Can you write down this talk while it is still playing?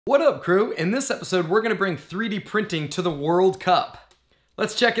What up, crew? In this episode, we're gonna bring 3D printing to the World Cup.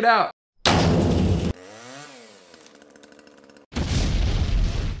 Let's check it out.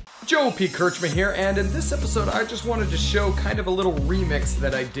 Joe P. Kirchman here, and in this episode, I just wanted to show kind of a little remix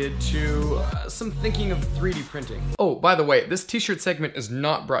that I did to some thinking of 3D printing. Oh, by the way, this t-shirt segment is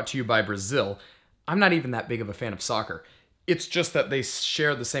not brought to you by Brazil. I'm not even that big of a fan of soccer. It's just that they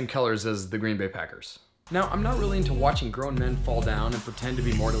share the same colors as the Green Bay Packers. Now, I'm not really into watching grown men fall down and pretend to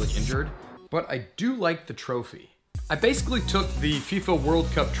be mortally injured, but I do like the trophy. I basically took the FIFA World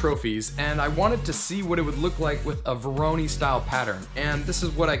Cup trophies and I wanted to see what it would look like with a Voronoi style pattern, and this is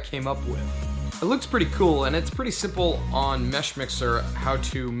what I came up with. It looks pretty cool, and it's pretty simple on Meshmixer how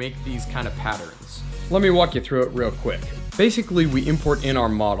to make these kind of patterns. Let me walk you through it real quick. Basically, we import in our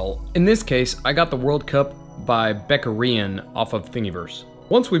model. In this case, I got the World Cup by Ukrainian off of Thingiverse.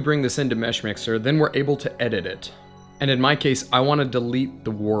 Once we bring this into Meshmixer, then we're able to edit it. And in my case, I want to delete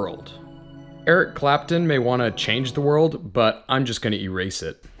the world. Eric Clapton may want to change the world, but I'm just going to erase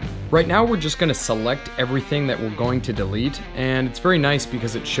it. Right now, we're just going to select everything that we're going to delete, and it's very nice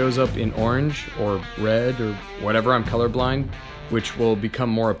because it shows up in orange or red or whatever. I'm colorblind, which will become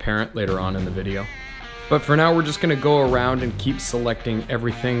more apparent later on in the video. But for now, we're just going to go around and keep selecting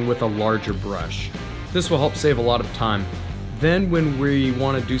everything with a larger brush. This will help save a lot of time. Then when we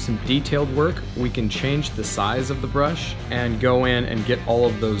want to do some detailed work, we can change the size of the brush and go in and get all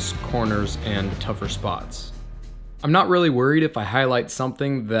of those corners and tougher spots. I'm not really worried if I highlight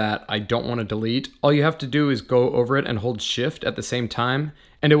something that I don't want to delete. All you have to do is go over it and hold Shift at the same time,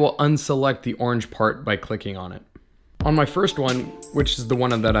 and it will unselect the orange part by clicking on it. On my first one, which is the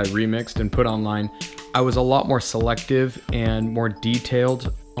one that I remixed and put online, I was a lot more selective and more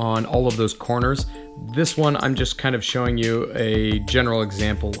detailed on all of those corners. This one, I'm just kind of showing you a general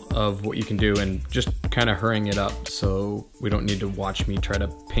example of what you can do and just kind of hurrying it up so we don't need to watch me try to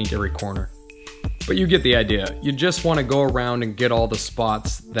paint every corner. But you get the idea. You just want to go around and get all the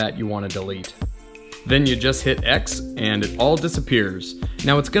spots that you want to delete. Then you just hit X and it all disappears.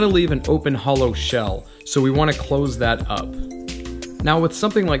 Now it's going to leave an open hollow shell, so we want to close that up. Now with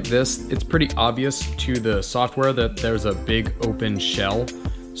something like this, it's pretty obvious to the software that there's a big open shell.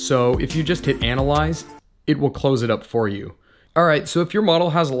 So if you just hit Analyze, it will close it up for you. Alright, so if your model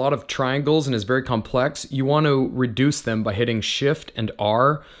has a lot of triangles and is very complex, you want to reduce them by hitting Shift and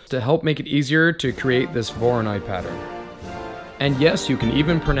R to help make it easier to create this Voronoi pattern. And yes, you can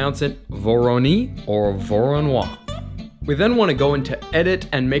even pronounce it Voronoi or Voronoi. We then want to go into Edit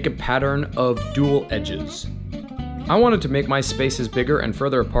and make a pattern of dual edges. I wanted to make my spaces bigger and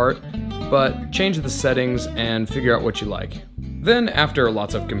further apart, but change the settings and figure out what you like. Then, after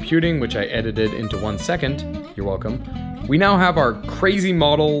lots of computing, which I edited into 1 second, you're welcome, we now have our crazy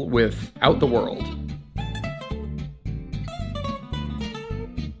model without the world.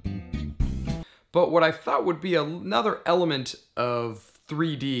 But what I thought would be another element of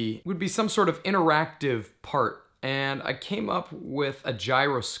 3D would be some sort of interactive part, and I came up with a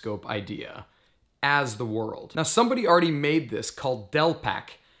gyroscope idea as the world. Now, somebody already made this called Delpac,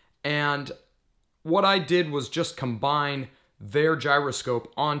 and what I did was just combine their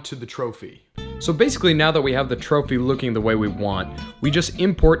gyroscope onto the trophy. So basically, now that we have the trophy looking the way we want, we just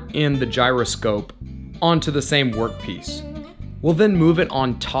import in the gyroscope onto the same workpiece. We'll then move it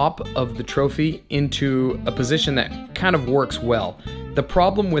on top of the trophy into a position that kind of works well. The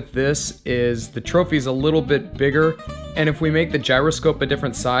problem with this is the trophy is a little bit bigger, and if we make the gyroscope a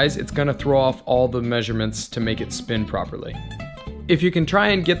different size, it's gonna throw off all the measurements to make it spin properly. If you can try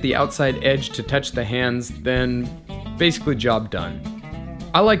and get the outside edge to touch the hands, then basically job done.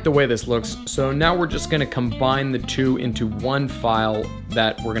 I like the way this looks, so now we're just gonna combine the two into one file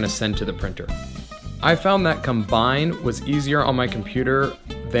that we're gonna send to the printer. I found that combine was easier on my computer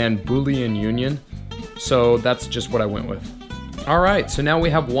than Boolean union, so that's just what I went with. Alright, so now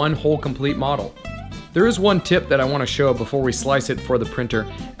we have one whole complete model. There is one tip that I want to show before we slice it for the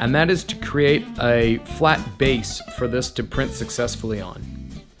printer, and that is to create a flat base for this to print successfully on.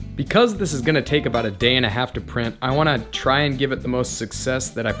 Because this is going to take about a day and a half to print, I want to try and give it the most success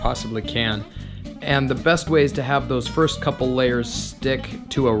that I possibly can. And the best way is to have those first couple layers stick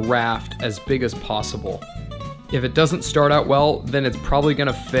to a raft as big as possible. If it doesn't start out well, then it's probably going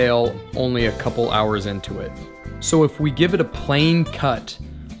to fail only a couple hours into it. So if we give it a plain cut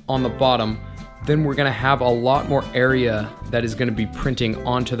on the bottom, then we're going to have a lot more area that is going to be printing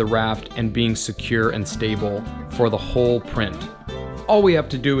onto the raft and being secure and stable for the whole print. All we have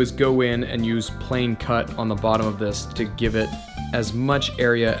to do is go in and use plain cut on the bottom of this to give it as much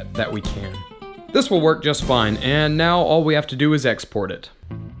area that we can. This will work just fine, and now all we have to do is export it.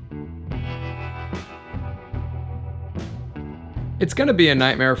 It's gonna be a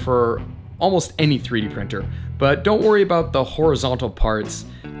nightmare for almost any 3D printer, but don't worry about the horizontal parts.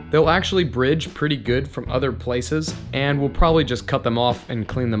 They'll actually bridge pretty good from other places, and we'll probably just cut them off and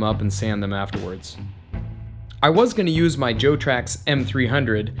clean them up and sand them afterwards. I was gonna use my Jotrax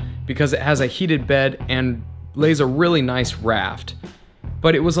M300 because it has a heated bed and lays a really nice raft,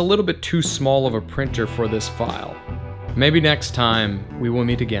 but it was a little bit too small of a printer for this file. Maybe next time we will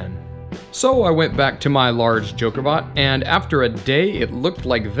meet again. So I went back to my large Jokerbot, and after a day it looked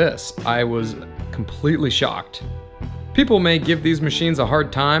like this. I was completely shocked. People may give these machines a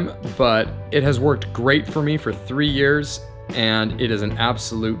hard time, but it has worked great for me for 3 years, and it is an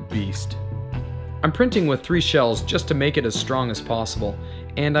absolute beast. I'm printing with 3 shells just to make it as strong as possible,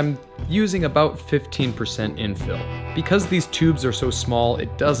 and I'm using about 15% infill. Because these tubes are so small,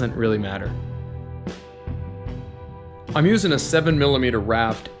 it doesn't really matter. I'm using a 7mm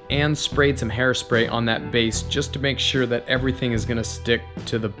raft and sprayed some hairspray on that base just to make sure that everything is gonna stick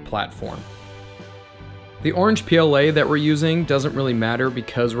to the platform. The orange PLA that we're using doesn't really matter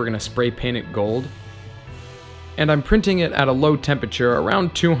because we're gonna spray paint it gold. And I'm printing it at a low temperature,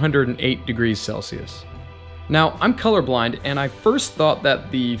 around 208 degrees Celsius. Now, I'm colorblind, and I first thought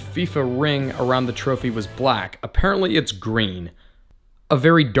that the FIFA ring around the trophy was black. Apparently it's green. A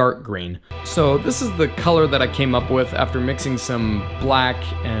very dark green. So this is the color that I came up with after mixing some black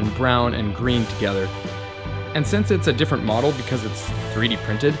and brown and green together. And since it's a different model because it's 3D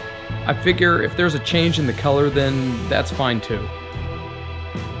printed, I figure if there's a change in the color, then that's fine too.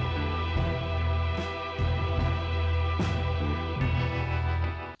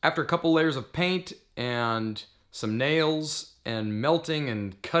 After a couple layers of paint and some nails and melting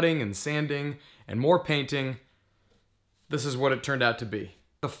and cutting and sanding and more painting, this is what it turned out to be.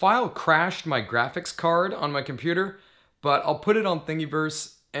 The file crashed my graphics card on my computer, but I'll put it on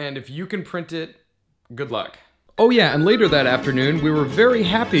Thingiverse, and if you can print it, good luck. Oh yeah, and later that afternoon, we were very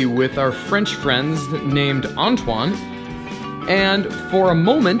happy with our French friends named Antoine, and for a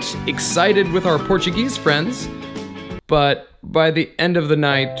moment, excited with our Portuguese friends, but by the end of the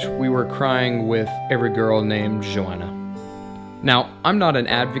night, we were crying with every girl named Joanna. Now, I'm not an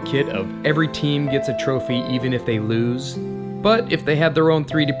advocate of every team gets a trophy even if they lose, but if they had their own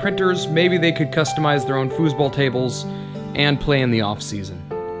 3D printers, maybe they could customize their own foosball tables and play in the off-season.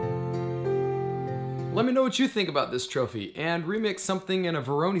 Let me know what you think about this trophy, and remix something in a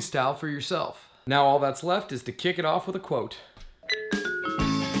Voronoi style for yourself. Now all that's left is to kick it off with a quote.